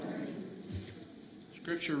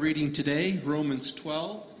Scripture reading today, Romans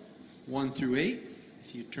 12, 1 through 8.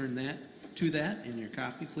 If you turn to that in your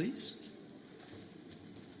copy, please.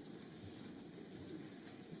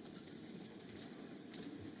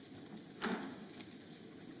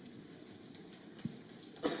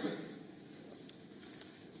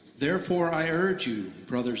 Therefore I urge you,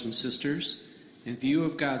 brothers and sisters, in view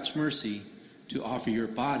of God's mercy, to offer your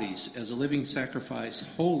bodies as a living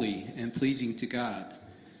sacrifice, holy and pleasing to God.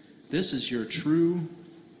 This is your true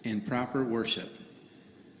and proper worship.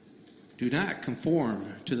 Do not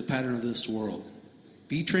conform to the pattern of this world.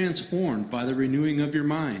 Be transformed by the renewing of your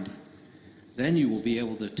mind. Then you will be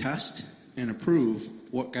able to test and approve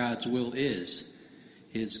what God's will is,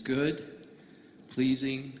 his good,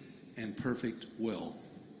 pleasing, and perfect will.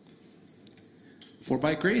 For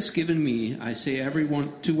by grace given me, I say to every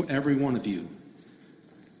one of you,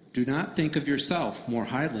 do not think of yourself more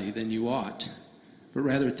highly than you ought, but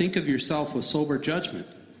rather think of yourself with sober judgment,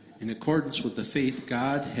 in accordance with the faith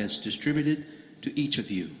God has distributed to each of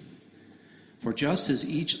you. For just as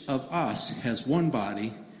each of us has one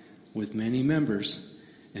body with many members,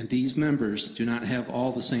 and these members do not have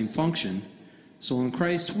all the same function, so in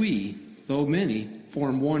Christ we, though many,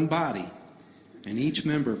 form one body, and each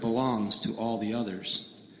member belongs to all the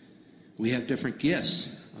others. We have different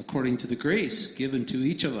gifts according to the grace given to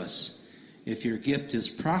each of us. If your gift is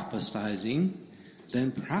prophesying, then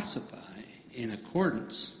prophesy in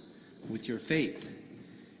accordance with your faith.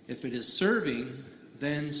 If it is serving,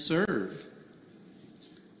 then serve.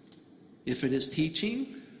 If it is teaching,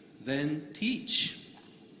 then teach.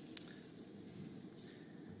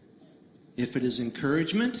 If it is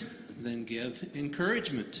encouragement, then give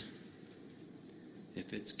encouragement.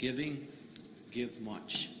 If it's giving, give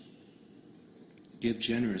much. Give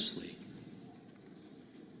generously.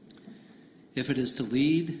 If it is to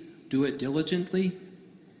lead, do it diligently.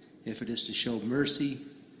 If it is to show mercy,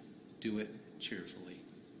 do it cheerfully.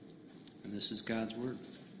 And this is God's word.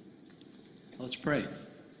 Let's pray.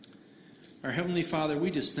 Our Heavenly Father, we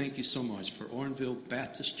just thank you so much for Orenville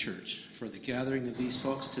Baptist Church, for the gathering of these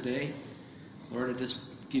folks today. Lord, I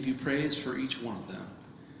just give you praise for each one of them.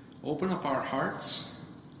 Open up our hearts,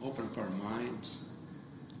 open up our minds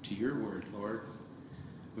to your word, Lord.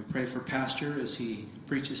 We pray for Pastor as he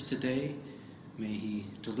preaches today. May he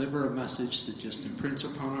deliver a message that just imprints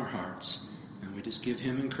upon our hearts. And we just give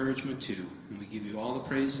him encouragement too. And we give you all the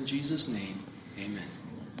praise in Jesus' name. Amen.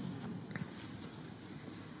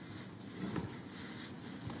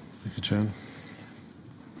 Thank you, Chad.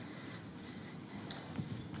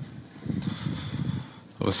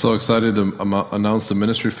 I was so excited to announce the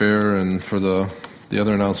ministry fair, and for the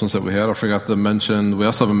other announcements that we had, I forgot to mention, we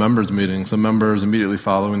also have a members meeting. So members, immediately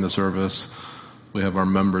following the service, we have our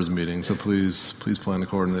members meeting. So please plan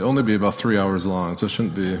accordingly. It'll only be about 3 hours long, so it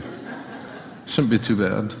shouldn't be too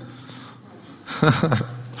bad.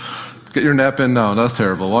 Get your nap in now. That's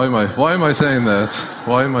terrible. Why am I saying that?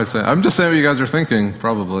 I'm just saying what you guys are thinking,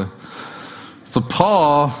 probably. So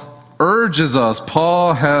Paul urges us.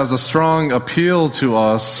 Paul has a strong appeal to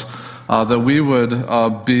us that we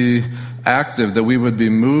would be active, that we would be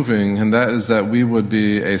moving, and that is that we would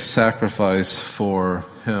be a sacrifice for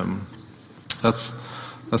him. That's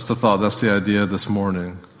the thought. That's the idea this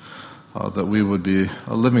morning, that we would be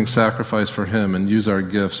a living sacrifice for him and use our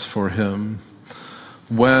gifts for him.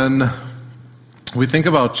 When we think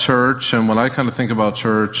about church, and when I kind of think about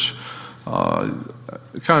church, I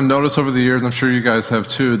kind of notice over the years, and I'm sure you guys have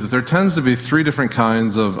too, that there tends to be three different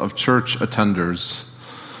kinds of church attenders.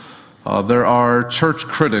 There are church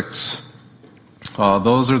critics.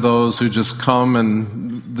 Those are those who just come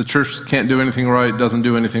and the church can't do anything right, doesn't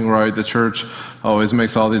do anything right. The church always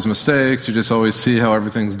makes all these mistakes. You just always see how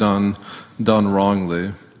everything's done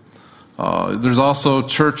wrongly. There's also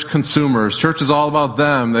church consumers. Church is all about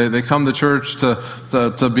them. They come to church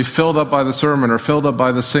to be filled up by the sermon, or filled up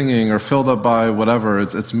by the singing, or filled up by whatever.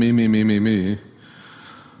 It's me.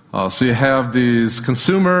 So you have these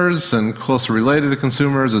consumers, and closely related to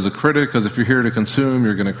consumers is a critic, because if you're here to consume,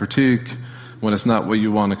 you're going to critique when it's not what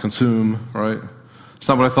you want to consume, right? It's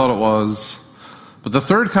not what I thought it was. But the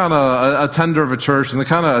third kind of attender of a church, and the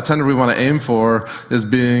kind of attender we want to aim for, is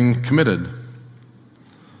being committed.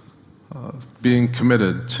 Being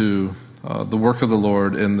committed to the work of the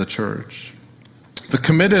Lord in the church. The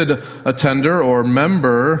committed attender or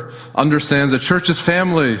member understands that church is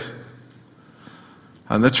family.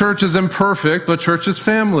 And the church is imperfect, but church is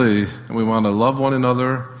family. And we want to love one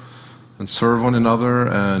another and serve one another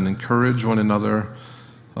and encourage one another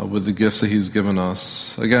with the gifts that he's given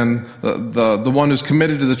us. Again, the one who's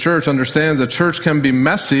committed to the church understands that church can be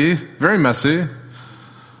messy, very messy,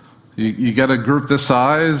 You get a group this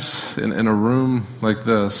size in a room like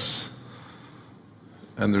this,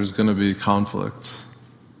 and there's going to be conflict.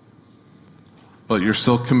 But you're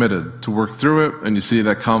still committed to work through it, and you see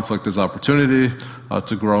that conflict as opportunity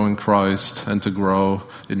to grow in Christ and to grow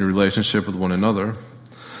in your relationship with one another.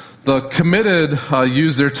 The committed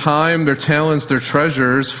use their time, their talents, their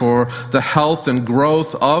treasures for the health and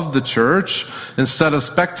growth of the church. Instead of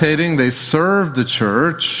spectating, they serve the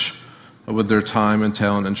church with their time and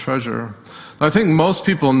talent and treasure. I think most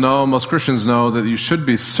people know, most Christians know, that you should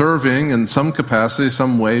be serving in some capacity,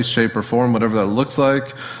 some way, shape, or form, whatever that looks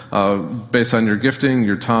like, based on your gifting,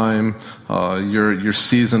 your time, your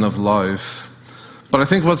season of life. But I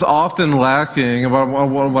think what's often lacking, and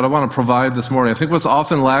what I want to provide this morning, I think what's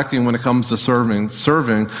often lacking when it comes to serving,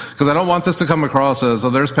 because I don't want this to come across as, oh,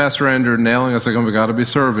 there's Pastor Andrew nailing us, like, oh, we got to be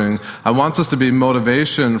serving. I want this to be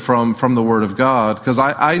motivation from the Word of God, because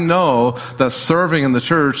I know that serving in the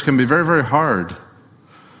church can be very, very hard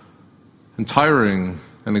and tiring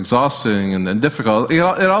and exhausting and difficult.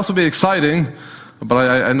 It'll also be exciting, but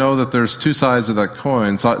I know that there's two sides of that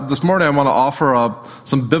coin. So this morning I want to offer up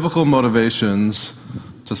some biblical motivations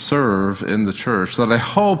to serve in the church that I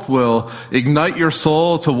hope will ignite your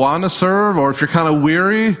soul to want to serve, or if you're kind of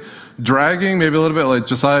weary, dragging, maybe a little bit like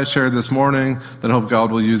Josiah shared this morning, then I hope God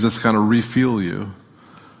will use this to kind of refuel you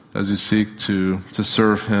as you seek to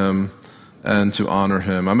serve Him and to honor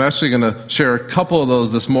Him. I'm actually going to share a couple of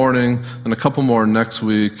those this morning and a couple more next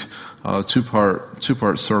week,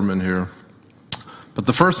 two-part sermon here. But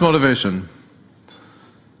the first motivation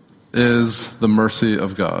is the mercy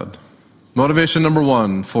of God. Motivation number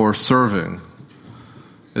one for serving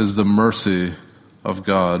is the mercy of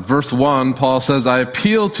God. Verse 1, Paul says, I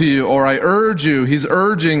appeal to you, or I urge you. He's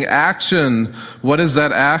urging action. What is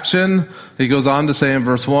that action? He goes on to say in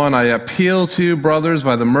verse 1, I appeal to you, brothers,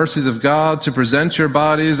 by the mercies of God, to present your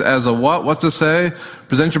bodies as a what? What's it say?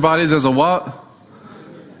 Present your bodies as a what?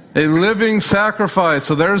 A living sacrifice.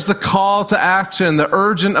 So there's the call to action, the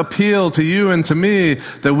urgent appeal to you and to me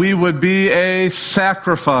that we would be a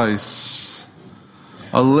sacrifice,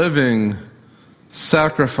 a living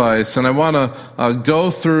sacrifice. And I want to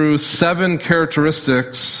go through 7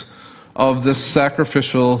 characteristics of this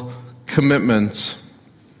sacrificial commitment.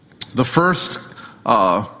 The first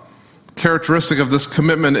characteristic of this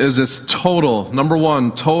commitment is its total. Number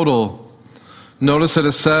 1, total. Notice that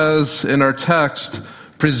it says in our text,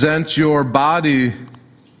 present your body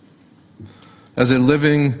as a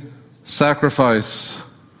living sacrifice,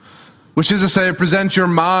 which is to say, present your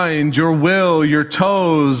mind, your will, your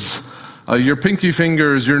toes, your pinky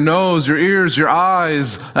fingers, your nose, your ears, your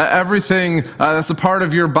eyes, everything that's a part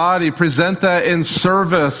of your body. Present that in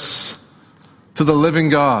service to the living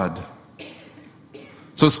God.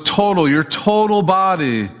 So it's total, your total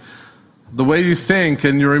body. The way you think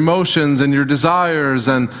and your emotions and your desires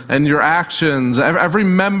and your actions, every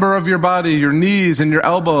member of your body, your knees and your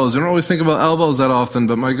elbows. You don't always think about elbows that often,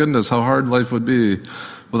 but my goodness, how hard life would be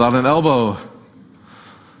without an elbow.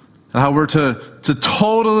 And how we're to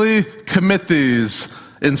totally commit these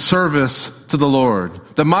in service to the Lord.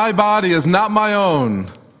 That my body is not my own.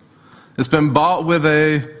 It's been bought with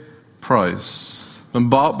a price. Been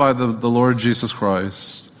bought by the Lord Jesus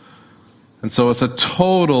Christ. And so it's a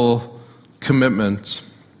total commitment.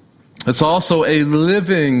 It's also a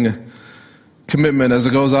living commitment, as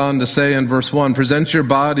it goes on to say in verse 1, present your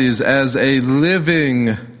bodies as a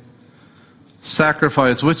living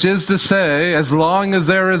sacrifice, which is to say, as long as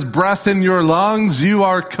there is breath in your lungs, you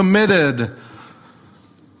are committed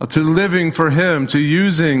to living for Him, to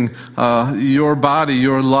using your body,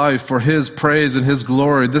 your life for His praise and His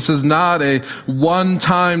glory. This is not a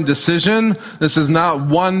one-time decision. This is not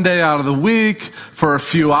one day out of the week for a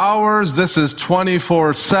few hours. This is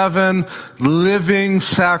 24/7 living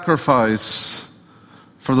sacrifice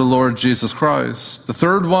for the Lord Jesus Christ. The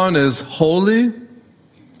third one is holy.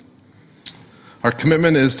 Our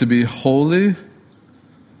commitment is to be holy.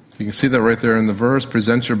 You can see that right there in the verse.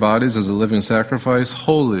 Present your bodies as a living sacrifice.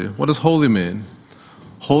 Holy. What does holy mean?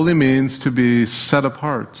 Holy means to be set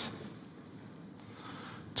apart.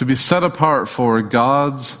 To be set apart for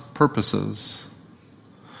God's purposes.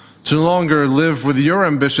 To no longer live with your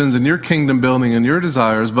ambitions and your kingdom building and your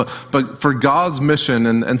desires, but for God's mission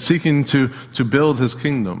and seeking to build His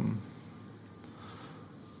kingdom.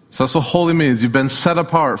 So that's what holy means. You've been set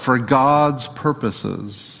apart for God's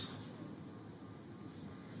purposes.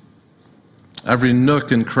 Every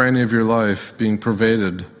nook and cranny of your life being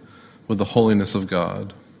pervaded with the holiness of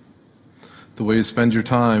God. The way you spend your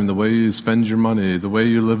time, the way you spend your money, the way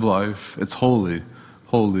you live life, it's holy,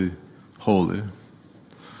 holy, holy.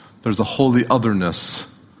 There's a holy otherness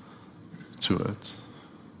to it.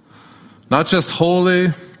 Not just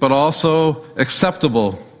holy, but also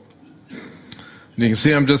acceptable. And you can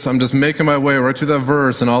see I'm just making my way right through that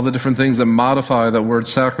verse and all the different things that modify that word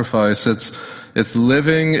sacrifice. It's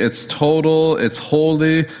living, it's total, it's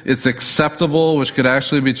holy, it's acceptable, which could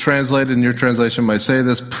actually be translated in your translation might say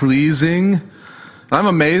this, pleasing. I'm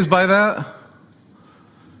amazed by that.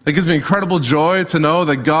 It gives me incredible joy to know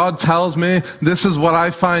that God tells me this is what I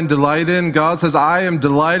find delight in. God says, I am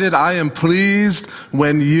delighted, I am pleased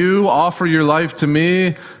when you offer your life to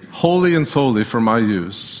me wholly and solely for my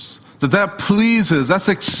use. That pleases, that's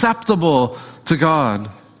acceptable to God.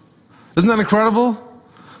 Isn't that incredible?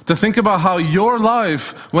 To think about how your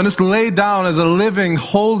life, when it's laid down as a living,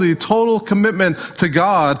 holy, total commitment to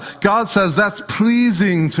God, God says that's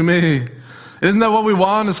pleasing to me. Isn't that what we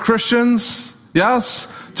want as Christians? Yes?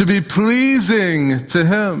 To be pleasing to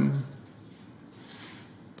Him.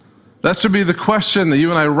 That should be the question that you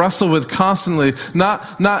and I wrestle with constantly.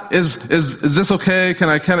 Not is this okay? Can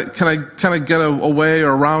I kind of get away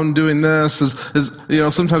or around doing this?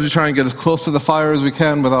 Sometimes we try and get as close to the fire as we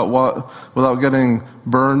can without getting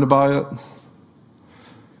burned by it.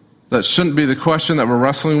 That shouldn't be the question that we're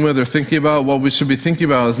wrestling with or thinking about. What we should be thinking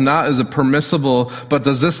about is not is it permissible, but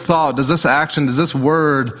does this thought, does this action, does this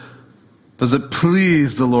word, does it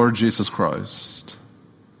please the Lord Jesus Christ?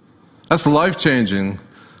 That's life-changing.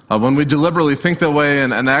 When we deliberately think that way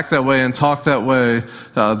and act that way and talk that way,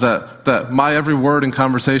 that my every word in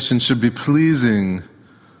conversation should be pleasing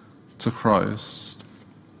to Christ.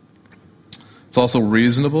 It's also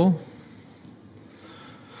reasonable.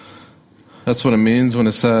 That's what it means when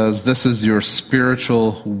it says, this is your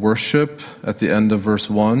spiritual worship at the end of verse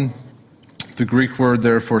 1. The Greek word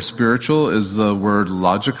there for spiritual is the word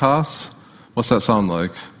logikos. What's that sound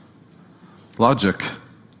like? Logic.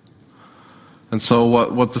 And so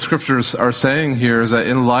what the scriptures are saying here is that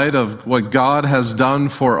in light of what God has done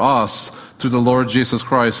for us through the Lord Jesus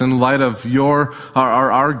Christ, in light of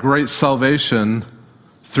our great salvation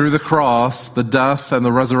through the cross, the death and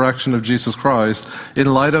the resurrection of Jesus Christ,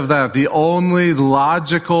 in light of that, the only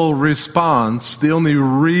logical response, the only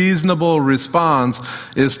reasonable response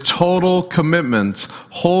is total commitment,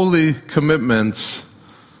 holy commitment,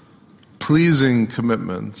 pleasing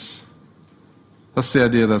commitment. That's the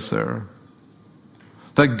idea that's there.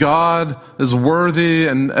 That God is worthy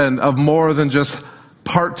and of more than just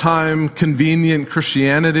part-time, convenient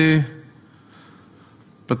Christianity,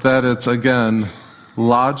 but that it's, again,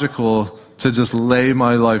 logical to just lay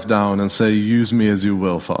my life down and say, use me as you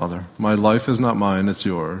will, Father. My life is not mine, it's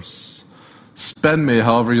yours. Spend me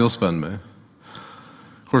however you'll spend me.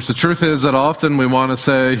 Of course, the truth is that often we want to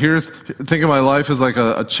say, think of my life as like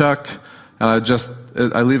a check, and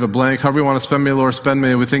I leave it blank. However you want to spend me, Lord, spend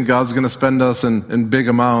me. We think God's going to spend us in big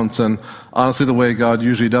amounts, and honestly, the way God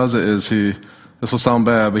usually does it is this will sound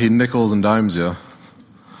bad, but He nickels and dimes you.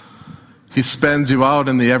 He spends you out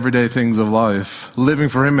in the everyday things of life, living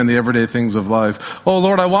for Him in the everyday things of life. Oh,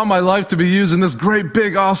 Lord, I want my life to be used in this great,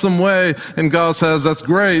 big, awesome way. And God says, that's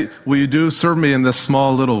great. Will you do serve me in this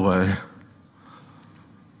small, little way?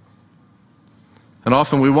 And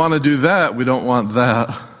often we want to do that. We don't want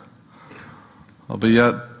that. But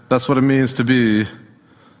yet, that's what it means to be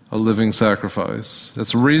a living sacrifice.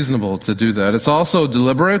 It's reasonable to do that. It's also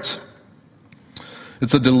deliberate.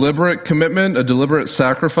 It's a deliberate commitment, a deliberate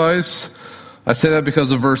sacrifice. I say that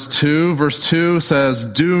because of verse 2. Verse 2 says,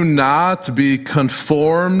 do not be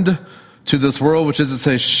conformed to this world, which is to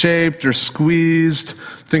say shaped or squeezed.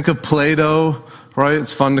 Think of Play-Doh, right?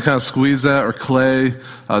 It's fun to kind of squeeze that, or clay.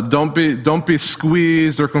 Don't be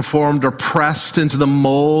squeezed or conformed or pressed into the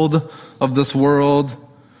mold of this world,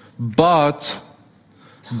 but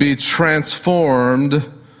be transformed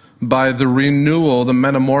by the renewal, the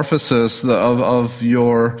metamorphosis of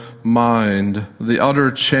your mind, the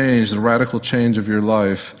utter change, the radical change of your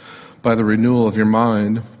life by the renewal of your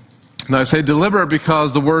mind. And I say deliberate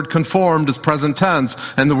because the word conformed is present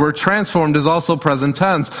tense, and the word transformed is also present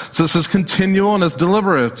tense. So this is continual and it's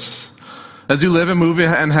deliberate. As you live and move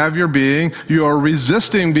and have your being, you are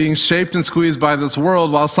resisting being shaped and squeezed by this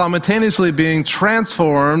world while simultaneously being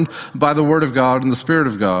transformed by the Word of God and the Spirit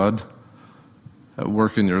of God at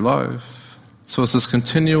work in your life. So it's this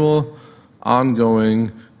continual,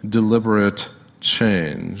 ongoing, deliberate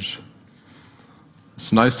change.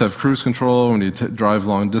 It's nice to have cruise control when you drive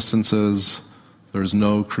long distances. There's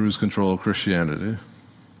no cruise control Christianity.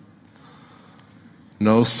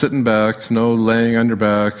 No sitting back, no laying on your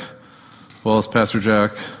back. Well, as Pastor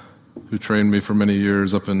Jack, who trained me for many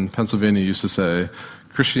years up in Pennsylvania, used to say,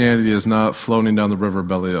 Christianity is not floating down the river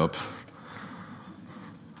belly up.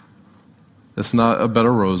 It's not a bed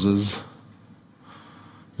of roses.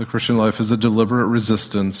 The Christian life is a deliberate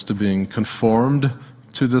resistance to being conformed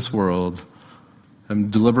to this world and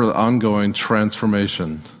deliberate ongoing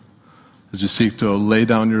transformation as you seek to lay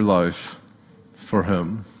down your life for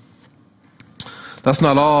Him. That's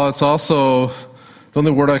not all. It's also, the only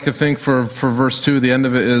word I could think for verse 2, the end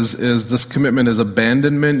of it is this commitment is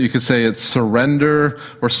abandonment. You could say it's surrender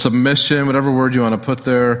or submission, whatever word you want to put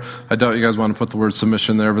there. I doubt you guys want to put the word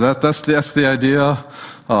submission there, but that's the idea.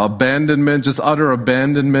 Abandonment, just utter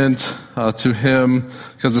abandonment to Him.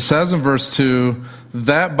 Because it says in verse 2,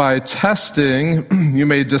 that by testing you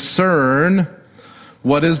may discern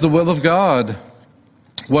what is the will of God,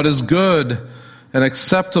 what is good and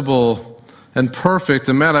acceptable and perfect.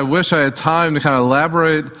 And man, I wish I had time to kind of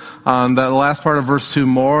elaborate on that last part of verse 2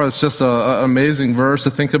 more. It's just an amazing verse to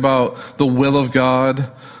think about the will of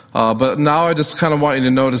God. But now I just kind of want you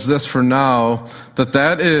to notice this for now,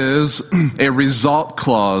 that is a result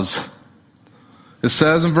clause. It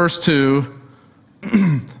says in verse 2,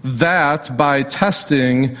 that by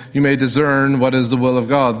testing you may discern what is the will of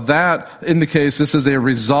God. That indicates this is a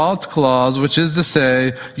result clause, which is to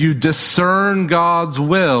say you discern God's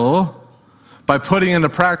will by putting into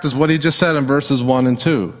practice what he just said in verses 1 and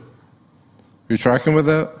 2. Are you tracking with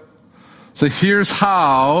that? So here's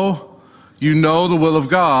how you know the will of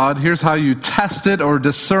God. Here's how you test it or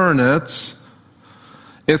discern it.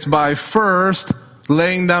 It's by first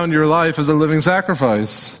laying down your life as a living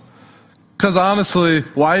sacrifice. Because honestly,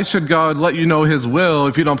 why should God let you know His will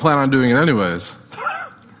if you don't plan on doing it anyways?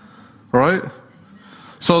 Right?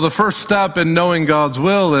 So the first step in knowing God's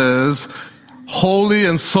will is wholly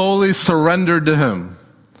and solely surrendered to Him.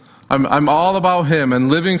 I'm all about Him and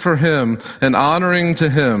living for Him and honoring to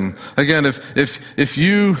Him. Again, if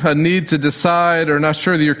you need to decide or not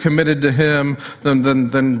sure that you're committed to Him,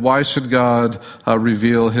 then why should God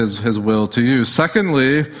reveal His will to you?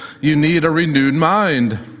 Secondly, you need a renewed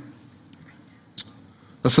mind.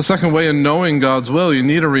 That's the second way in knowing God's will. You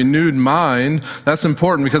need a renewed mind. That's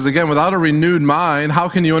important because, again, without a renewed mind, how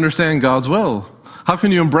can you understand God's will? How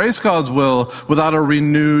can you embrace God's will without a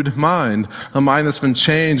renewed mind? A mind that's been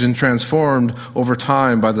changed and transformed over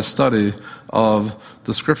time by the study of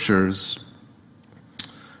the Scriptures.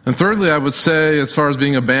 And thirdly, I would say, as far as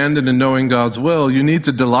being abandoned in knowing God's will, you need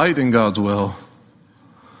to delight in God's will.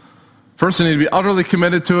 First, you need to be utterly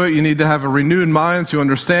committed to it. You need to have a renewed mind so you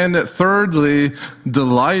understand it. Thirdly,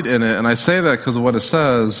 delight in it. And I say that because of what it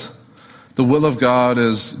says. The will of God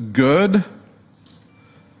is good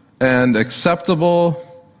and acceptable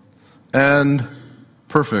and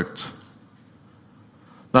perfect.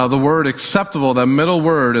 Now, the word acceptable, that middle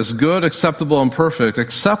word, is good, acceptable, and perfect.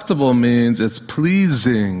 Acceptable means it's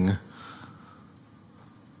pleasing.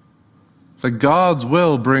 That God's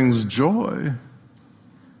will brings joy.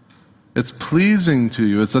 It's pleasing to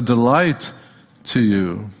you. It's a delight to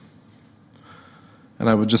you. And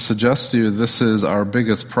I would just suggest to you this is our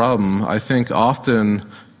biggest problem. I think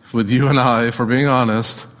often with you and I, if we're being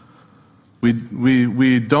honest, we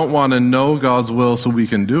don't want to know God's will so we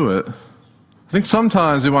can do it. I think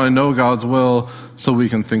sometimes we want to know God's will so we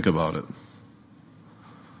can think about it.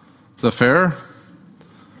 Is that fair?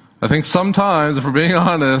 I think sometimes, if we're being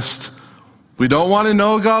honest, we don't want to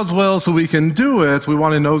know God's will so we can do it. We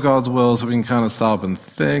want to know God's will so we can kind of stop and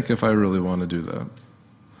think if I really want to do that.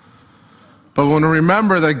 But when we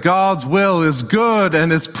remember that God's will is good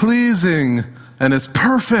and it's pleasing and it's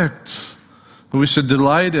perfect, we should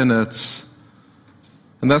delight in it.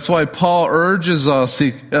 And that's why Paul urges us,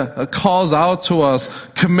 he calls out to us,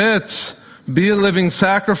 commit, be a living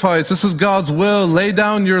sacrifice. This is God's will. Lay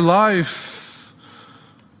down your life.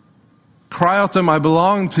 Cry out to Him, I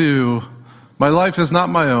belong to you. My life is not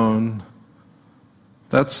my own.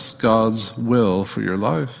 That's God's will for your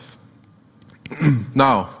life.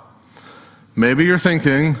 Now, maybe you're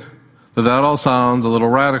thinking that all sounds a little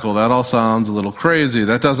radical. That all sounds a little crazy.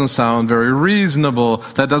 That doesn't sound very reasonable.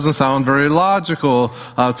 That doesn't sound very logical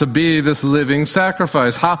to be this living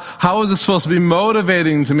sacrifice. How is it supposed to be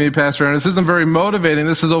motivating to me, Pastor Aaron? This isn't very motivating.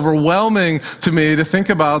 This is overwhelming to me to think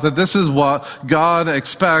about that this is what God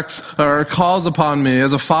expects or calls upon me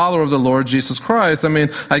as a follower of the Lord Jesus Christ. I mean,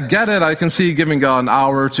 I get it. I can see giving God an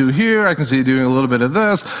hour or two here. I can see doing a little bit of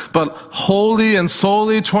this. But wholly and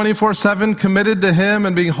solely, 24/7 committed to Him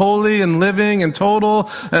and being holy and living and total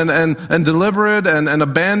and deliberate and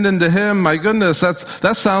abandoned to Him. My goodness,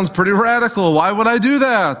 that sounds pretty radical. Why would I do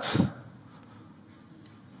that?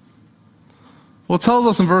 Well, it tells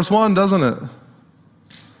us in verse 1, doesn't it?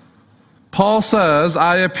 Paul says,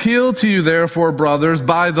 I appeal to you, therefore, brothers,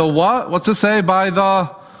 by the what? What's it say? By the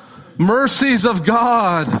mercies of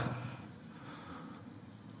God.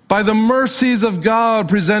 By the mercies of God,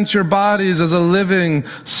 present your bodies as a living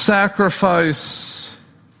sacrifice.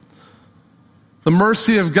 The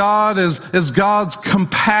mercy of God is God's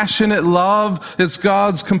compassionate love. It's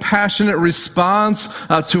God's compassionate response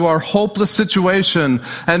to our hopeless situation.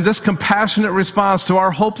 And this compassionate response to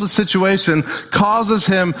our hopeless situation causes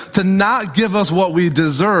Him to not give us what we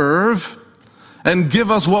deserve and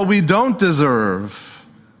give us what we don't deserve.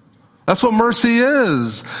 That's what mercy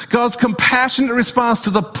is. God's compassionate response to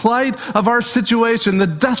the plight of our situation, the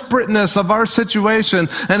desperateness of our situation.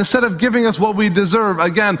 And instead of giving us what we deserve,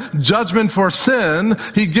 again, judgment for sin,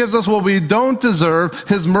 He gives us what we don't deserve,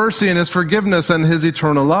 His mercy and His forgiveness and His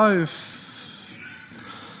eternal life.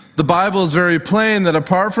 The Bible is very plain that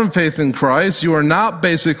apart from faith in Christ, you are not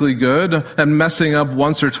basically good and messing up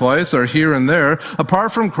once or twice or here and there.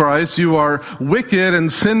 Apart from Christ, you are wicked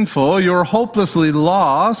and sinful. You are hopelessly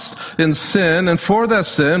lost in sin. And for that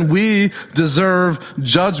sin, we deserve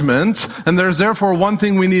judgment. And there's therefore one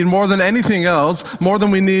thing we need more than anything else, more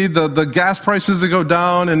than we need the gas prices to go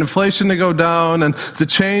down and inflation to go down and to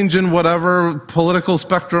change in whatever political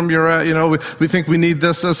spectrum you're at. You know, we think we need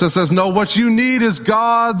this. No, what you need is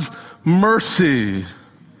God's mercy.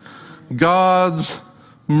 God's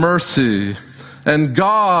mercy. And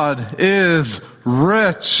God is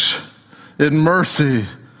rich in mercy.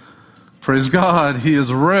 Praise God, He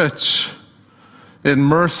is rich in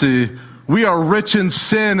mercy. We are rich in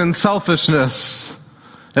sin and selfishness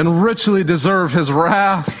and richly deserve His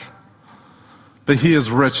wrath. But He is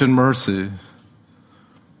rich in mercy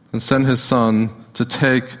and sent His Son to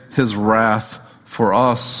take His wrath for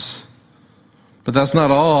us. But that's not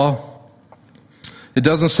all. It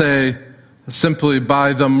doesn't say simply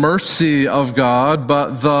by the mercy of God,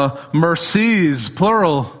 but the mercies,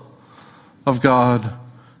 plural, of God.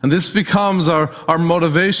 And this becomes our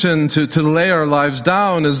motivation to lay our lives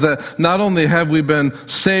down, is that not only have we been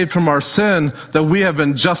saved from our sin, that we have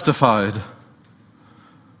been justified,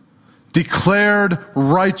 declared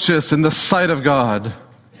righteous in the sight of God.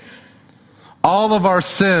 All of our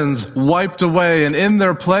sins wiped away, and in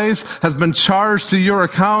their place has been charged to your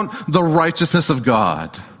account the righteousness of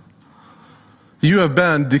God. You have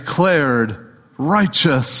been declared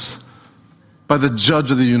righteous by the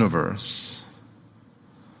judge of the universe,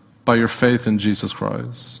 by your faith in Jesus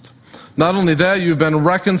Christ. Not only that, you've been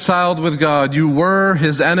reconciled with God. You were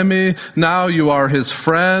His enemy. Now you are His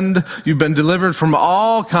friend. You've been delivered from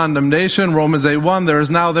all condemnation. Romans 8:1, there is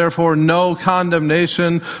now therefore no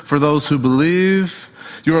condemnation for those who believe.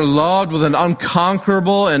 You are loved with an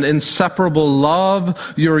unconquerable and inseparable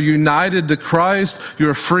love. You are united to Christ. You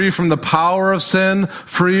are free from the power of sin,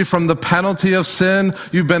 free from the penalty of sin.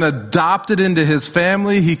 You've been adopted into His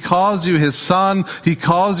family. He calls you His son. He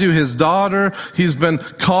calls you His daughter. He's been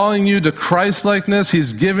calling you to Christ-likeness.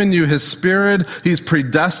 He's given you His Spirit. He's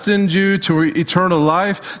predestined you to eternal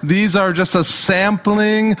life. These are just a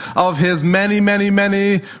sampling of His many, many,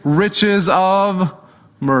 many riches of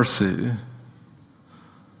mercy.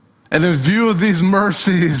 And in view of these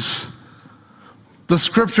mercies, the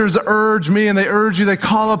Scriptures urge me and they urge you, they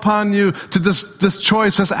call upon you to this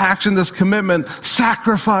choice, this action, this commitment.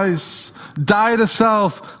 Sacrifice. Die to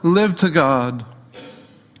self. Live to God.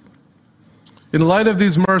 In light of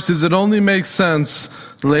these mercies, it only makes sense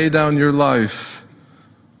to lay down your life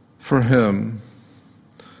for Him.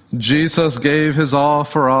 Jesus gave His all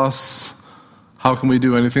for us. How can we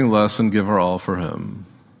do anything less than give our all for Him?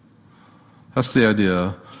 That's the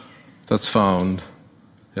idea that's found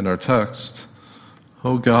in our text.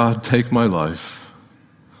 Oh God, take my life.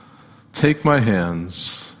 Take my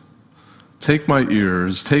hands. Take my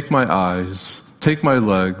ears. Take my eyes. Take my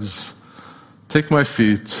legs. Take my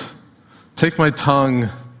feet. Take my tongue.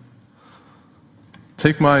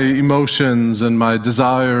 Take my emotions and my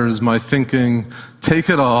desires, my thinking. Take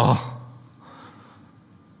it all.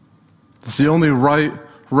 It's the only right,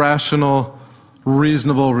 rational,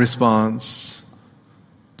 reasonable response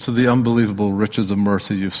to the unbelievable riches of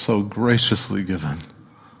mercy you've so graciously given.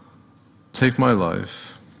 Take my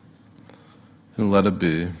life and let it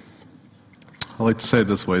be. I like to say it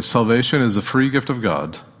this way: salvation is a free gift of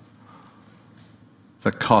God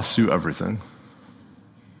that costs you everything.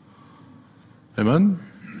 Amen?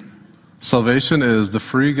 Salvation is the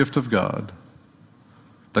free gift of God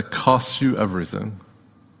that costs you everything,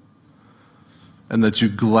 and that you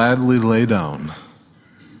gladly lay down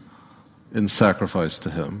in sacrifice to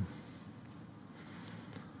Him.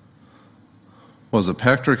 Was it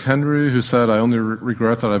Patrick Henry who said, I only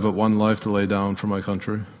regret that I have but one life to lay down for my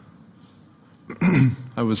country?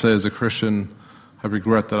 I would say as a Christian, I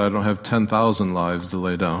regret that I don't have 10,000 lives to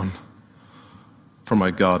lay down for my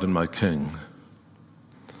God and my King.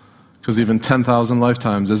 Because even 10,000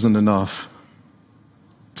 lifetimes isn't enough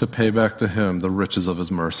to pay back to him the riches of his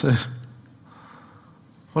mercy.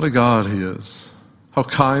 What a God he is. How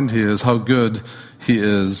kind he is. How good he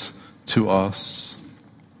is to us.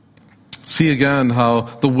 See again how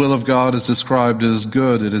the will of God is described. It is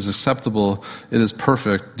good. It is acceptable. It is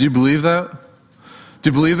perfect. Do you believe that? Do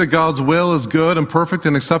you believe that God's will is good and perfect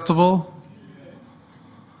and acceptable?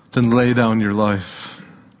 Then lay down your life.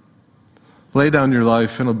 Lay down your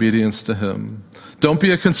life in obedience to him. Don't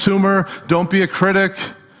be a consumer. Don't be a critic.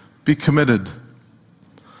 Be committed.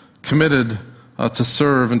 Committed to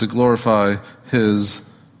serve and to glorify his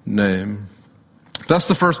name. That's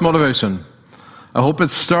the first motivation. I hope it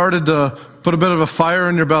started to put a bit of a fire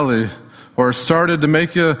in your belly, or started to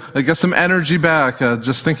make you get some energy back,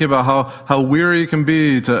 just thinking about how weary it can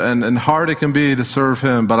be and hard it can be to serve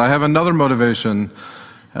him. But I have another motivation.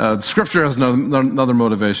 Scripture has another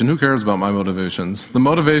motivation. Who cares about my motivations? The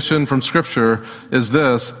motivation from Scripture is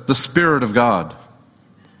this: the Spirit of God.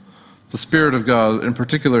 The Spirit of God, in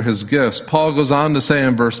particular his gifts. Paul goes on to say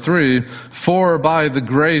in verse 3, "For by the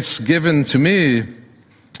grace given to me,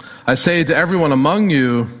 I say to everyone among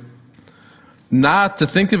you, not to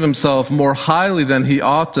think of himself more highly than he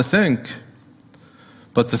ought to think,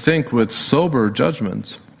 but to think with sober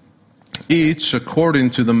judgment, each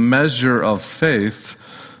according to the measure of faith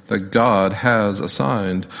that God has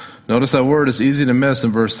assigned." Notice that word is easy to miss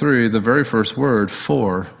in verse 3, the very first word,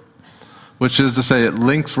 for, which is to say it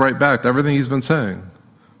links right back to everything he's been saying.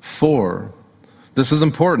 For. This is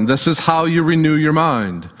important. This is how you renew your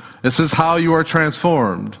mind. This is how you are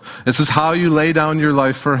transformed. This is how you lay down your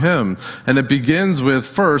life for him. And it begins with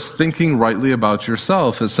first thinking rightly about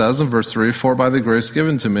yourself. It says in verse 3, "For by the grace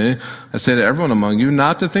given to me, I say to everyone among you,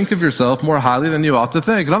 not to think of yourself more highly than you ought to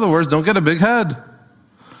think." In other words, don't get a big head.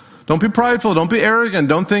 Don't be prideful. Don't be arrogant.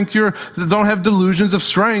 Don't have delusions of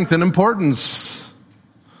strength and importance.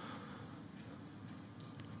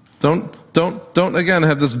 Don't again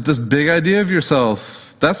have this big idea of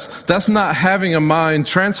yourself. That's not having a mind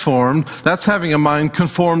transformed. That's having a mind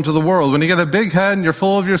conformed to the world. When you get a big head and you're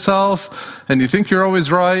full of yourself and you think you're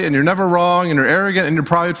always right and you're never wrong and you're arrogant and you're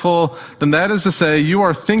prideful, then that is to say you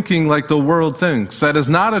are thinking like the world thinks. That is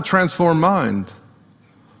not a transformed mind.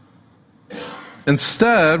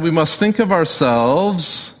 Instead, we must think of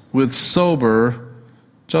ourselves with sober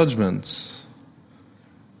judgment.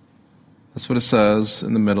 That's what it says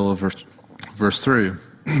in the middle of verse 3.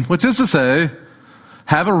 Which is to say,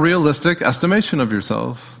 have a realistic estimation of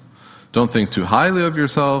yourself. Don't think too highly of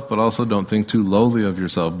yourself, but also don't think too lowly of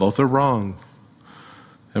yourself. Both are wrong.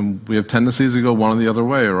 And we have tendencies to go one or the other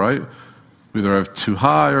way, right? We either have too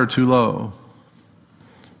high or too low.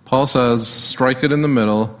 Paul says, strike it in the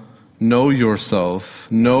middle. Know yourself.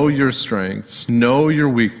 Know your strengths. Know your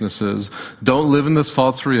weaknesses. Don't live in this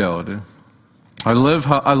false reality. I love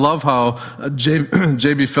how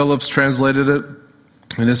J.B. Phillips translated it.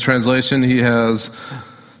 In his translation, he has,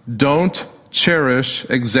 "Don't cherish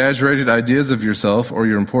exaggerated ideas of yourself or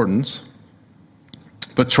your importance,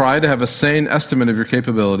 but try to have a sane estimate of your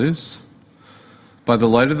capabilities by the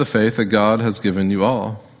light of the faith that God has given you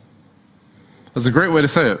all." That's a great way to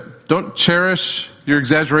say it. Don't cherish your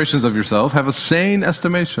exaggerations of yourself. Have a sane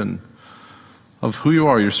estimation of who you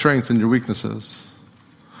are, your strengths and your weaknesses.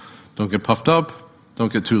 Don't get puffed up.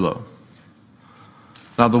 Don't get too low.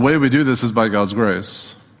 Now, the way we do this is by God's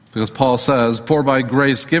grace. Because Paul says, "For by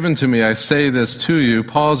grace given to me, I say this to you."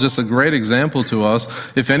 Paul is just a great example to us.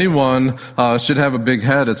 If anyone should have a big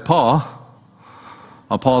head, it's Paul.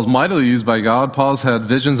 Paul's mightily used by God. Paul's had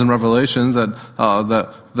visions and revelations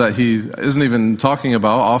that he isn't even talking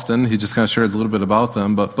about often. He just kind of shares a little bit about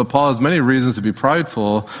them. But Paul has many reasons to be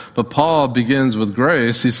prideful. But Paul begins with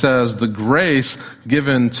grace. He says, "The grace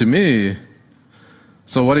given to me."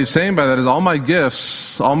 So what he's saying by that is all my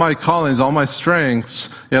gifts, all my callings, all my strengths,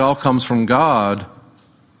 it all comes from God.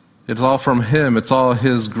 It's all from him. It's all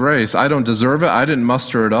his grace. I don't deserve it. I didn't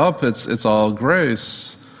muster it up. It's all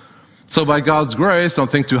grace. So by God's grace,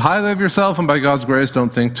 don't think too highly of yourself, and by God's grace,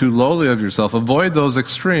 don't think too lowly of yourself. Avoid those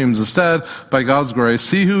extremes. Instead, by God's grace,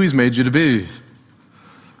 see who he's made you to be.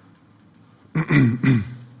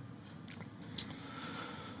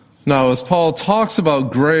 Now, as Paul talks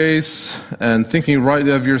about grace and thinking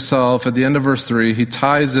rightly of yourself, at the end of verse 3, he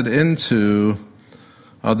ties it into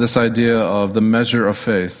this idea of the measure of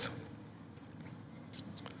faith.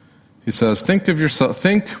 He says, think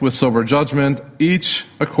with sober judgment, each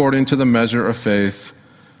according to the measure of faith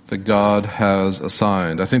that God has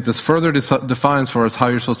assigned. I think this further defines for us how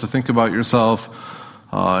you're supposed to think about yourself.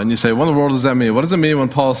 And you say, what in the world does that mean? What does it mean when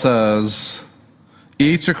Paul says,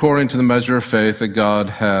 each according to the measure of faith that God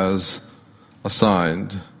has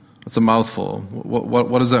assigned? That's a mouthful.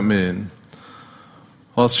 What does that mean?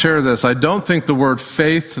 Well, I'll share this. I don't think the word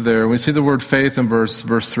faith there, when we see the word faith in verse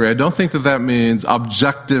 3, I don't think that means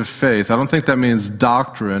objective faith. I don't think that means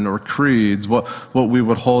doctrine or creeds, what we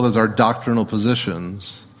would hold as our doctrinal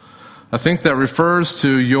positions. I think that refers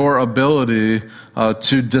to your ability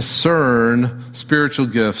to discern spiritual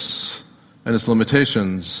gifts and its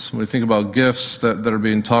limitations. When we think about gifts that are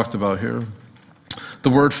being talked about here. The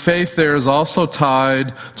word faith there is also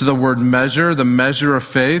tied to the word measure, the measure of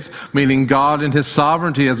faith, meaning God in His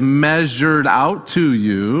sovereignty has measured out to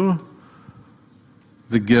you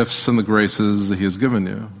the gifts and the graces that He has given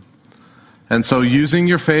you. And so using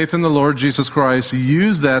your faith in the Lord Jesus Christ,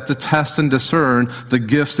 use that to test and discern the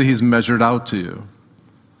gifts that He's measured out to you.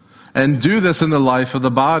 And do this in the life of the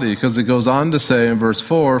body, because it goes on to say in verse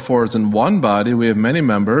 4, for it's in one body we have many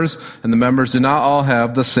members, and the members do not all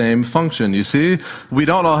have the same function. You see, we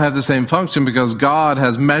don't all have the same function because God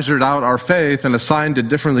has measured out our faith and assigned it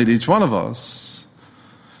differently to each one of us.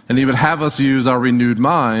 And He would have us use our renewed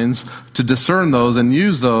minds to discern those and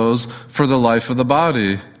use those for the life of the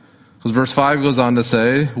body. Because verse 5 goes on to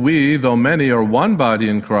say, we, though many, are one body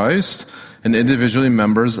in Christ, and individually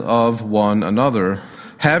members of one another.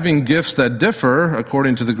 Having gifts that differ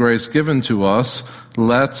according to the grace given to us,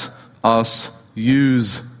 let us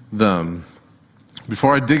use them.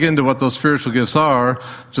 Before I dig into what those spiritual gifts are,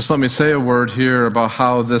 just let me say a word here about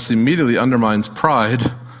how this immediately undermines pride.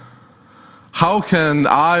 How can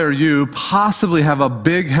I or you possibly have a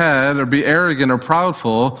big head or be arrogant or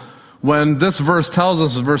proudful when this verse tells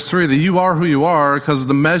us in verse 3 that you are who you are because of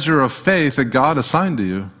the measure of faith that God assigned to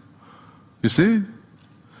you? You see?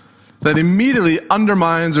 That immediately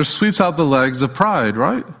undermines or sweeps out the legs of pride,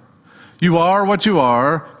 right? You are what you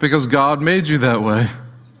are because God made you that way.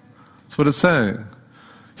 That's what it's saying.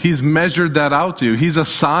 He's measured that out to you. He's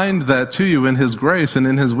assigned that to you in His grace and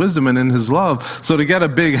in His wisdom and in His love. So to get a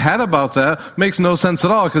big head about that makes no sense at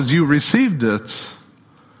all because you received it.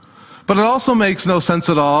 But it also makes no sense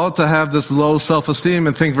at all to have this low self-esteem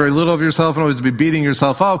and think very little of yourself and always be beating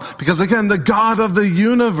yourself up. Because again, the God of the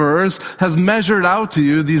universe has measured out to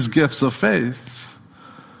you these gifts of faith.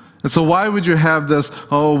 And so why would you have this,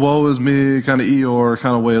 oh, woe is me, kind of Eeyore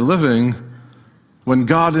kind of way of living, when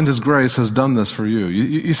God in His grace has done this for you?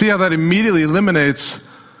 You see how that immediately eliminates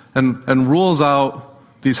and rules out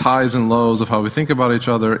these highs and lows of how we think about each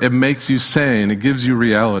other. It makes you sane. It gives you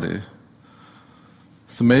reality.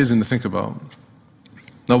 It's amazing to think about.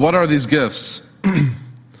 Now, what are these gifts?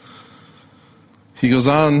 He goes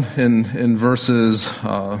on in verses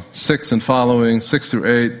 6 and following, 6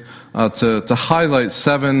 through 8, to highlight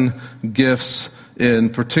 7 gifts in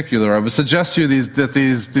particular. I would suggest to you that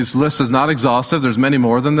this list is not exhaustive. There's many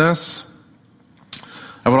more than this.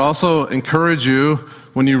 I would also encourage you,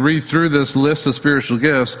 when you read through this list of spiritual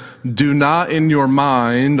gifts, do not in your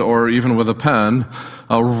mind, or even with a pen,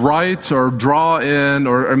 write or draw in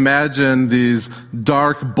or imagine these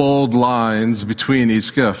dark, bold lines between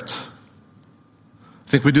each gift. I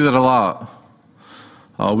think we do that a lot.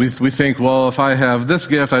 We think, well, if I have this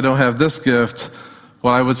gift, I don't have this gift.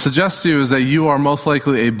 What I would suggest to you is that you are most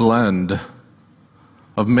likely a blend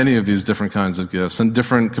of many of these different kinds of gifts and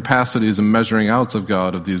different capacities and measuring outs of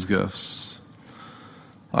God of these gifts.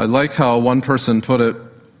 I like how one person put it.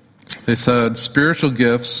 They said, spiritual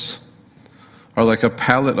gifts are like a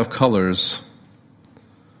palette of colors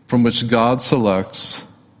from which God selects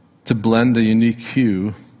to blend a unique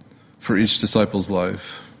hue for each disciple's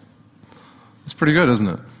life. It's pretty good, isn't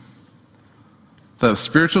it? That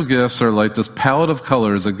spiritual gifts are like this palette of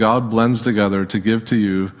colors that God blends together to give to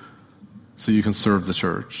you so you can serve the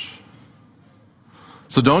church.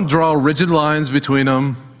 So don't draw rigid lines between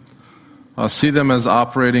them. See them as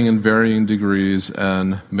operating in varying degrees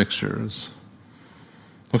and mixtures.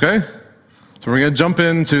 Okay? So we're going to jump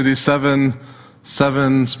into these seven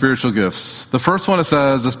spiritual gifts. The first one, it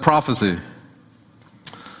says, is prophecy.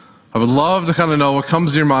 I would love to kind of know what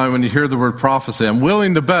comes to your mind when you hear the word prophecy. I'm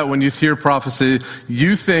willing to bet when you hear prophecy,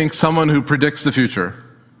 you think someone who predicts the future.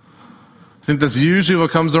 I think that's usually what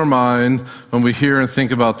comes to our mind when we hear and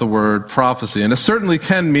think about the word prophecy. And it certainly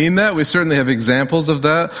can mean that. We certainly have examples of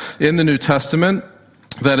that in the New Testament.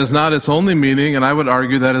 That is not its only meaning, and I would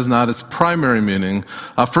argue that is not its primary meaning.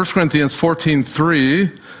 1 Corinthians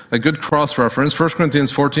 14:3, a good cross-reference, 1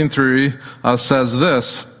 Corinthians 14:3 says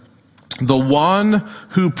this, the one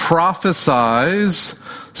who prophesies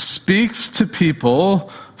speaks to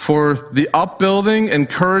people for the upbuilding,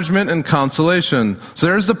 encouragement, and consolation. So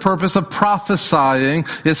there's the purpose of prophesying.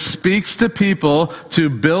 It speaks to people to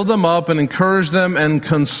build them up and encourage them and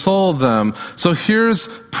console them. So here's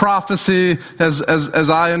prophecy as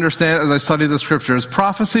I understand, as I study the scriptures.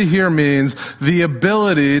 Prophecy here means the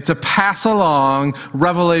ability to pass along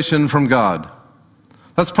revelation from God.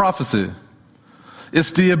 That's prophecy.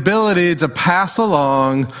 It's the ability to pass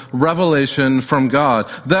along revelation from God.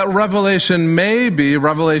 That revelation may be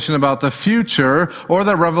revelation about the future, or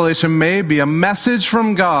that revelation may be a message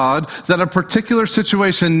from God that a particular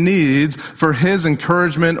situation needs for His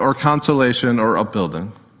encouragement or consolation or upbuilding.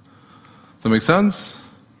 Does that make sense?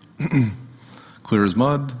 Clear as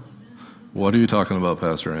mud. What are you talking about,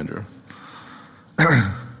 Pastor Andrew?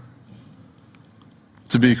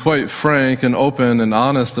 To be quite frank and open and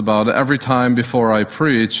honest about it, every time before I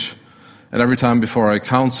preach and every time before I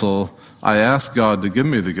counsel, I ask God to give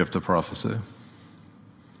me the gift of prophecy.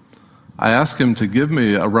 I ask Him to give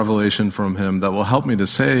me a revelation from Him that will help me to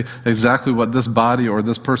say exactly what this body or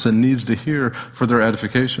this person needs to hear for their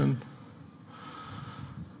edification.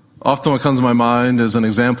 Often what comes to my mind is an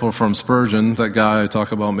example from Spurgeon, that guy I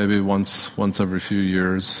talk about maybe once every few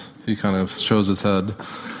years. He kind of shows his head.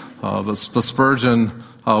 But Spurgeon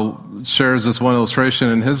shares this one illustration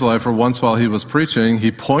in his life where once while he was preaching,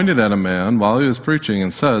 he pointed at a man while he was preaching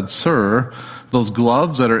and said, "Sir, those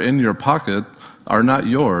gloves that are in your pocket are not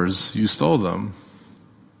yours. You stole them."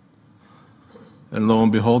 And lo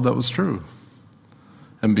and behold, that was true.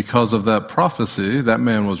 And because of that prophecy, that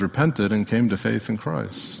man was repented and came to faith in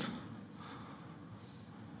Christ.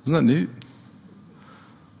 Isn't that neat?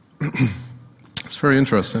 It's very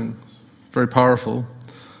interesting, very powerful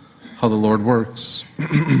how the Lord works.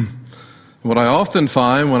 What I often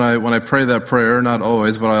find when I pray that prayer, not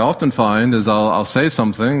always, but I often find is I'll say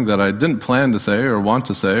something that I didn't plan to say or want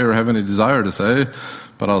to say or have any desire to say,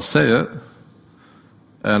 but I'll say it,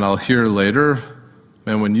 and I'll hear later,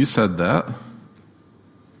 "Man, when you said that,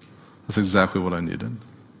 that's exactly what I needed."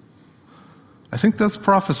 I think that's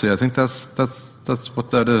prophecy. I think that's what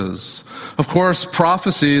that is. Of course,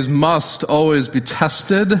 prophecies must always be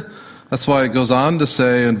tested. That's why it goes on to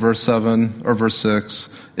say in verse 7 or verse 6,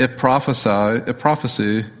 if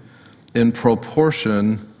prophecy in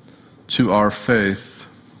proportion to our faith,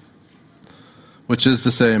 which is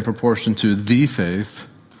to say in proportion to the faith.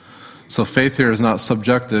 So faith here is not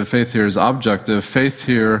subjective, faith here is objective. Faith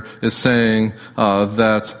here is saying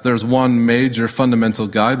that there's one major fundamental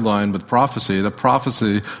guideline with prophecy. The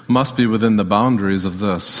prophecy must be within the boundaries of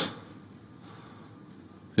this.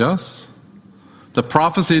 Yes? The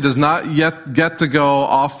prophecy does not yet get to go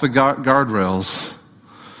off the guardrails.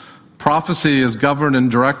 Prophecy is governed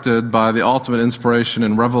and directed by the ultimate inspiration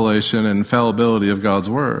and revelation and infallibility of God's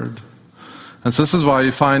Word. And so this is why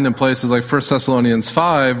you find in places like 1 Thessalonians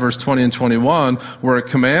 5, verse 20 and 21, where it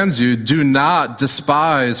commands you, do not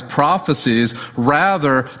despise prophecies,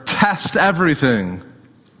 rather test everything.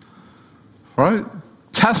 Right?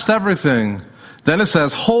 Test everything. Then it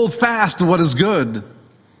says, hold fast to what is good.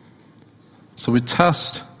 So we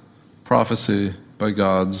test prophecy by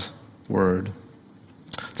God's Word.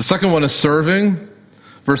 The second one is serving.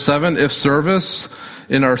 Verse 7, if service,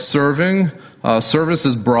 in our serving, service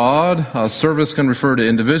is broad. Service can refer to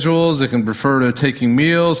individuals. It can refer to taking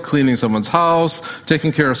meals, cleaning someone's house,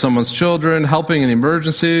 taking care of someone's children, helping in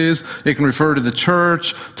emergencies. It can refer to the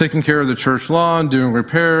church, taking care of the church lawn, doing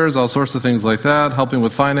repairs, all sorts of things like that, helping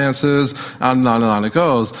with finances, on and on and on it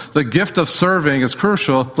goes. The gift of serving is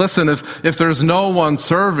crucial. Listen, if there's no one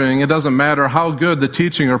serving, it doesn't matter how good the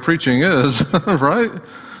teaching or preaching is, right?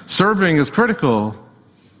 Serving is critical.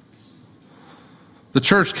 The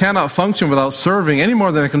church cannot function without serving any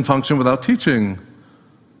more than it can function without teaching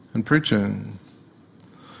and preaching.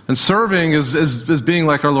 And serving is being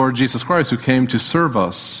like our Lord Jesus Christ, who came to serve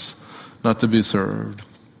us, not to be served.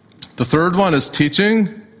 The third one is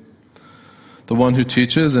teaching. The one who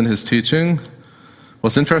teaches in his teaching.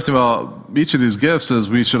 What's interesting about each of these gifts is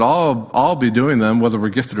we should all be doing them, whether we're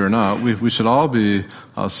gifted or not. We should all be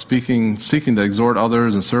seeking to exhort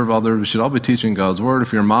others and serve others. We should all be teaching God's Word.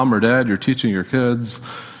 If you're a mom or dad, you're teaching your kids.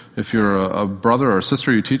 If you're a brother or a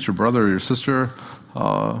sister, you teach your brother or your sister.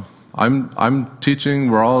 I'm teaching.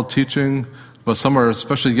 We're all teaching. But some are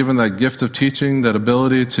especially given that gift of teaching, that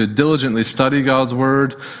ability to diligently study God's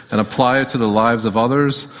Word and apply it to the lives of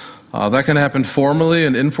others. That can happen formally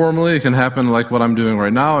and informally. It can happen like what I'm doing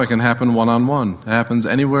right now. It can happen one-on-one. It happens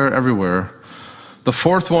anywhere, everywhere. The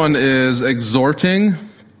fourth one is exhorting.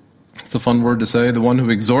 It's a fun word to say. The one who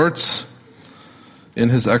exhorts in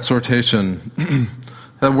his exhortation.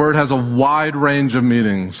 That word has a wide range of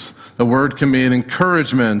meanings. The word can mean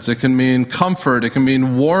encouragement. It can mean comfort. It can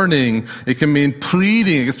mean warning. It can mean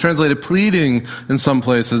pleading. It gets translated pleading in some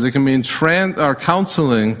places. It can mean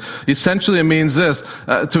counseling. Essentially, it means this.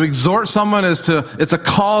 To exhort someone it's a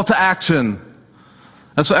call to action.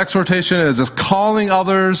 That's what exhortation is. It's calling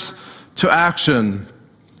others to action.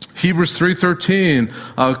 Hebrews 3:13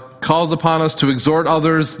 calls upon us to exhort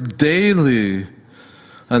others daily.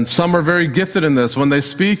 And some are very gifted in this. When they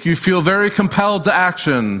speak, you feel very compelled to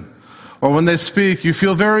action. Or when they speak, you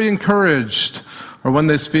feel very encouraged. Or when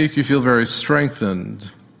they speak, you feel very strengthened.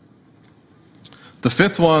 The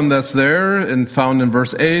fifth one that's there and found in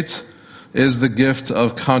verse 8 is the gift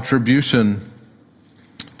of contribution.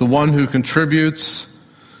 The one who contributes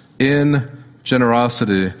in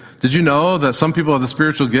generosity. Did you know that some people have the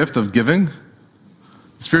spiritual gift of giving?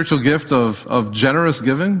 The spiritual gift of generous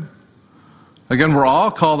giving? Again, we're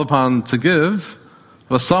all called upon to give,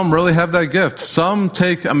 but some really have that gift. Some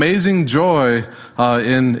take amazing joy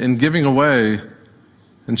in giving away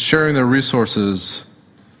and sharing their resources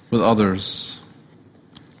with others.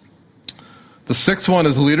 The sixth one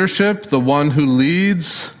is leadership, the one who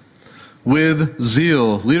leads with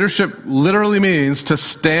zeal. Leadership literally means to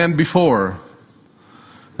stand before.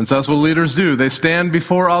 And so that's what leaders do. They stand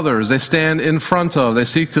before others. They stand in front of. They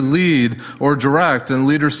seek to lead or direct. And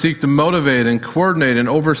leaders seek to motivate and coordinate and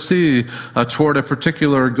oversee toward a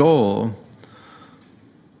particular goal.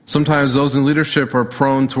 Sometimes those in leadership are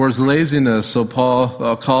prone towards laziness. So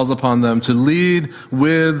Paul calls upon them to lead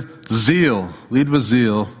with zeal. Lead with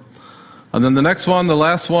zeal. And then the next one, the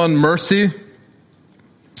last one, mercy.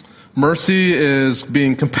 Mercy is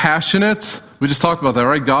being compassionate. We just talked about that,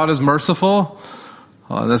 right? God is merciful.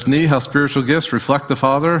 That's neat how spiritual gifts reflect the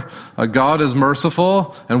Father. God is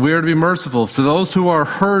merciful, and we are to be merciful. To those who are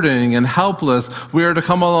hurting and helpless, we are to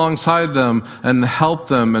come alongside them and help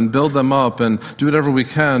them and build them up and do whatever we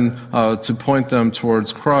can to point them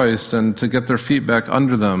towards Christ and to get their feet back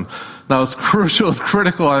under them. Now, it's crucial, it's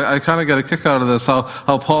critical. I kind of get a kick out of this, how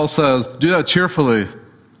Paul says, do that cheerfully.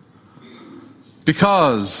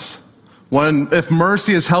 Because if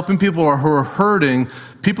mercy is helping people who are hurting,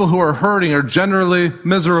 people who are hurting are generally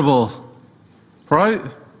miserable, right?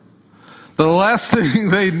 The last thing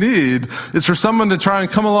they need is for someone to try and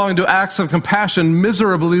come along and do acts of compassion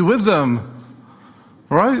miserably with them,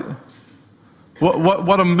 right?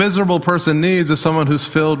 What a miserable person needs is someone who's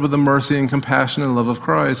filled with the mercy and compassion and love of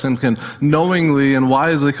Christ and can knowingly and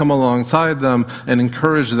wisely come alongside them and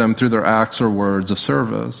encourage them through their acts or words of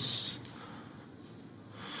service.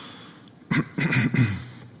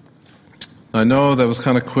 I know that was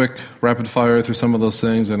kind of quick, rapid fire through some of those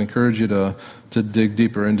things. I'd encourage you to dig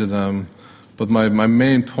deeper into them. But my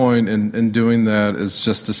main point in doing that is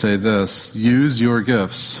just to say this: use your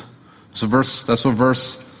gifts. So that's what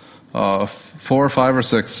verse 4, 5, or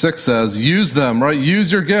 6. 6 says, use them, right?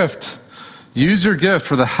 Use your gift. Use your gift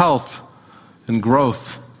for the health and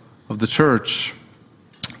growth of the church.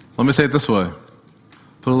 Let me say it this way.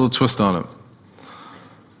 Put a little twist on it.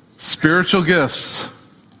 Spiritual gifts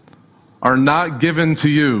are not given to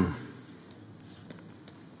you.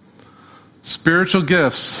 Spiritual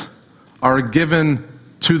gifts are given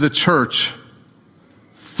to the church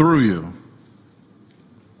through you.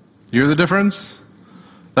 You hear the difference?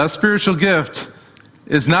 That spiritual gift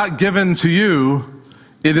is not given to you.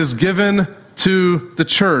 It is given to the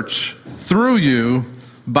church through you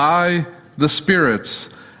by the Spirit.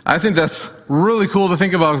 I think that's really cool to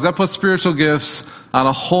think about because that puts spiritual gifts on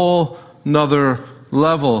a whole nother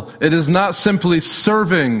level. It is not simply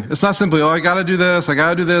serving. It's not simply, I got to do this, I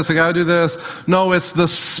got to do this, I got to do this. No, it's the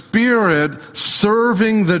Spirit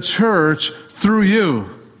serving the church through you.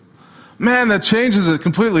 Man, that changes it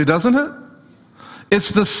completely, doesn't it?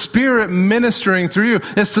 It's the Spirit ministering through you.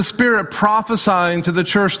 It's the Spirit prophesying to the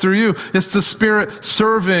church through you. It's the Spirit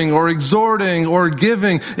serving or exhorting or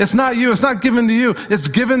giving. It's not you. It's not given to you. It's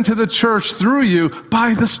given to the church through you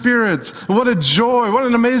by the Spirit. What a joy. What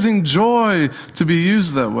an amazing joy to be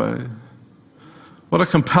used that way. What a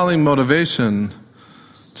compelling motivation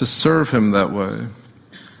to serve Him that way.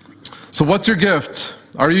 So what's your gift?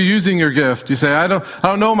 Are you using your gift? You say, I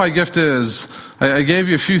don't know what my gift is. I gave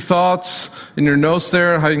you a few thoughts in your notes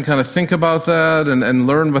there, how you can kind of think about that and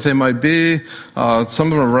learn what they might be. Some of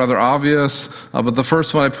them are rather obvious, but the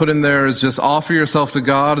first one I put in there is just offer yourself to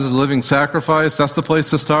God as a living sacrifice. That's the place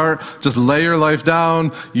to start. Just lay your life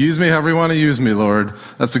down. Use me however you want to use me, Lord.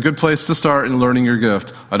 That's a good place to start in learning your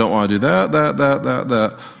gift. I don't want to do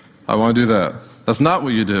that. I want to do that. That's not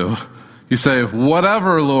what you do. You say,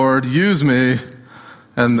 whatever, Lord, use me.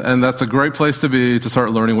 And that's a great place to be to start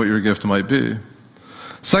learning what your gift might be.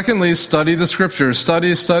 Secondly, study the Scriptures.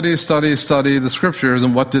 Study the Scriptures.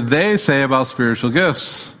 And what do they say about spiritual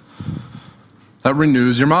gifts? That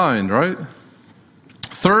renews your mind, right?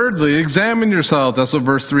 Thirdly, examine yourself. That's what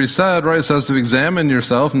verse 3 said, right? It says to examine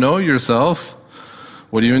yourself, know yourself.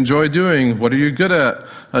 What do you enjoy doing? What are you good at?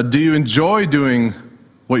 Do you enjoy doing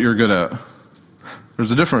what you're good at?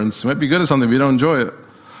 There's a difference. You might be good at something, but you don't enjoy it.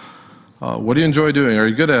 What do you enjoy doing? Are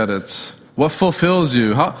you good at it? What fulfills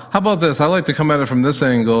you? How about this? I like to come at it from this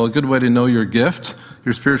angle. A good way to know your gift,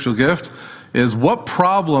 your spiritual gift, is what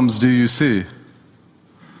problems do you see?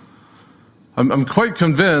 I'm quite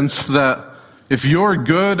convinced that if you're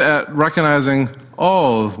good at recognizing,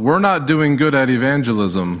 oh, we're not doing good at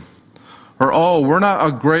evangelism, or oh, we're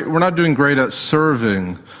not doing great at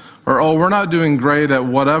serving, or oh, we're not doing great at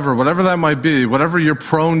whatever that might be, whatever you're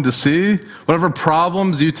prone to see, whatever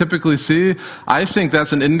problems you typically see, I think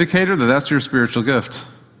that's an indicator that that's your spiritual gift.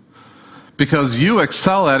 Because you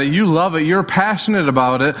excel at it, you love it, you're passionate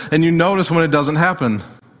about it, and you notice when it doesn't happen.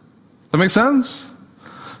 That make sense?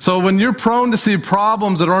 So when you're prone to see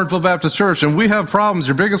problems at Orangeville Baptist Church, and we have problems,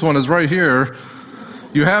 your biggest one is right here.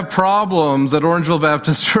 You have problems at Orangeville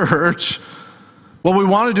Baptist Church. What we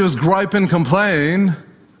want to do is gripe and complain.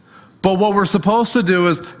 But what we're supposed to do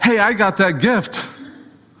is, hey, I got that gift.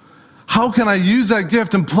 How can I use that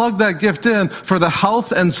gift and plug that gift in for the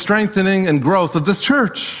health and strengthening and growth of this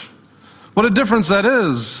church? What a difference that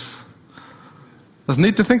is. That's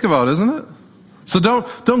neat to think about, isn't it? So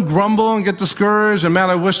don't grumble and get discouraged and, man,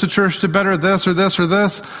 I wish the church did better at this or this or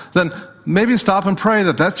this. Then maybe stop and pray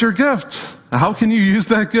that that's your gift. How can you use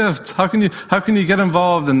that gift? How can you get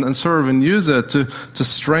involved and serve and use it to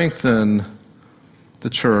strengthen the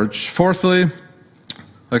church? Fourthly,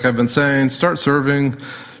 like I've been saying, start serving.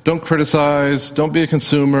 Don't criticize. Don't be a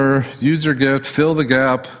consumer. Use your gift. Fill the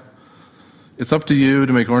gap. It's up to you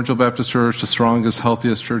to make Orangeville Baptist Church the strongest,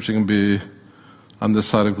 healthiest church it can be on this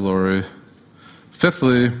side of glory.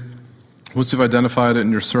 Fifthly, once you've identified it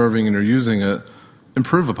and you're serving and you're using it,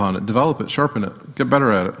 improve upon it, develop it, sharpen it, get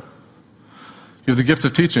better at it. You have the gift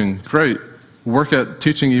of teaching, great. Work at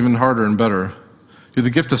teaching even harder and better. You have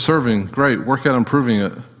the gift of serving, great. Work at improving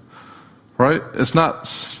it. Right? It's not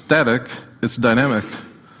static, it's dynamic.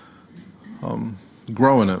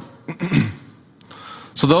 Grow in it.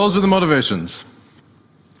 So those are the motivations.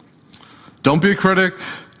 Don't be a critic.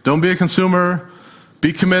 Don't be a consumer.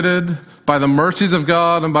 Be committed. By the mercies of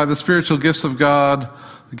God and by the spiritual gifts of God,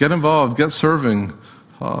 get involved, get serving,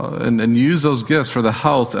 and use those gifts for the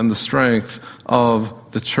health and the strength of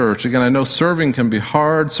the church. Again, I know serving can be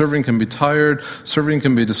hard, serving can be tired, serving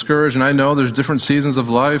can be discouraged, and I know there's different seasons of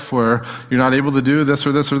life where you're not able to do this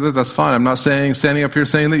or this or this. That's fine. I'm not standing up here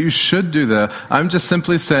saying that you should do that. I'm just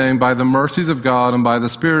simply saying by the mercies of God and by the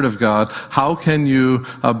Spirit of God, how can you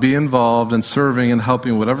be involved in serving and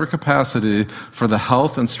helping in whatever capacity for the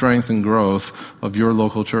health and strength and growth of your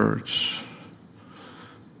local church?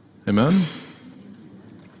 Amen?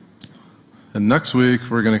 And next week,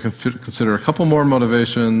 we're going to consider a couple more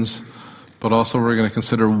motivations, but also we're going to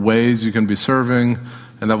consider ways you can be serving,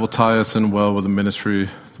 and that will tie us in well with the ministry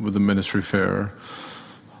fair.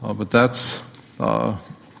 But that's where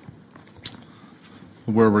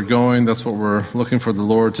we're going. That's what we're looking for the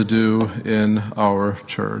Lord to do in our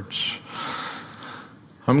church.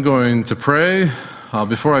 I'm going to pray.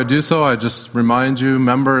 Before I do so, I just remind you,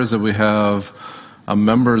 members, that we have a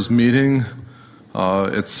members meeting.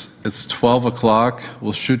 It's 12 o'clock.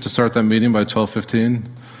 We'll shoot to start that meeting by 12:15.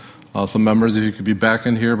 So members, if you could be back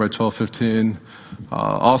in here by 12:15.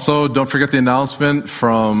 Also, don't forget the announcement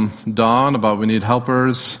from Dawn about we need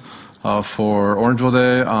helpers for Orangeville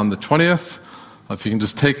Day on the 20th. If you can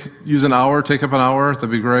just use an hour, take up an hour,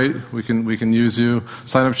 that'd be great. We can use you.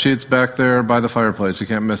 Sign-up sheets back there by the fireplace. You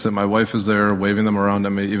can't miss it. My wife is there waving them around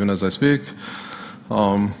at me even as I speak.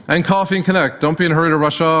 And coffee and connect. Don't be in a hurry to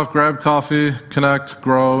rush off. Grab coffee, connect,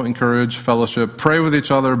 grow, encourage, fellowship. Pray with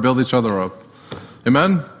each other, build each other up.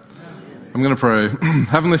 Amen? I'm going to pray.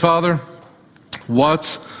 Heavenly Father,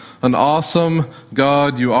 what an awesome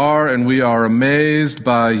God you are, and we are amazed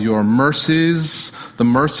by your mercies, the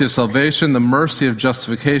mercy of salvation, the mercy of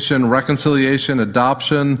justification, reconciliation,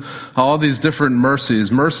 adoption, all these different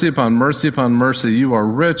mercies, mercy upon mercy upon mercy. You are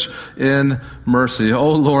rich in mercy.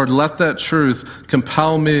 Oh Lord, let that truth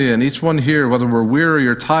compel me and each one here, whether we're weary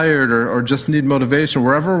or tired or just need motivation,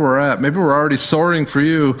 wherever we're at. Maybe we're already soaring for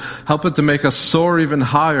you. Help it to make us soar even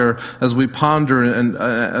higher as we ponder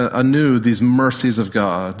anew these mercies of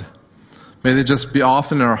God. May they just be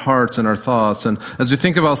often in our hearts and our thoughts. And as we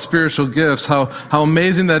think about spiritual gifts, how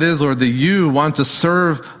amazing that is, Lord, that you want to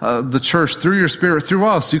serve the church through your Spirit, through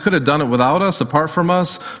us. You could have done it without us, apart from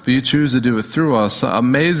us, but you choose to do it through us.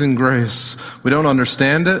 Amazing grace. We don't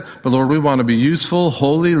understand it, but Lord, we want to be useful,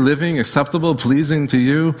 holy, living, acceptable, pleasing to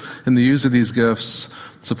you in the use of these gifts.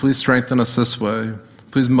 So please strengthen us this way.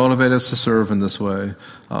 Please motivate us to serve in this way.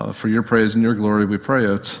 For your praise and your glory, we pray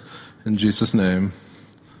it. In Jesus' name,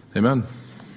 amen.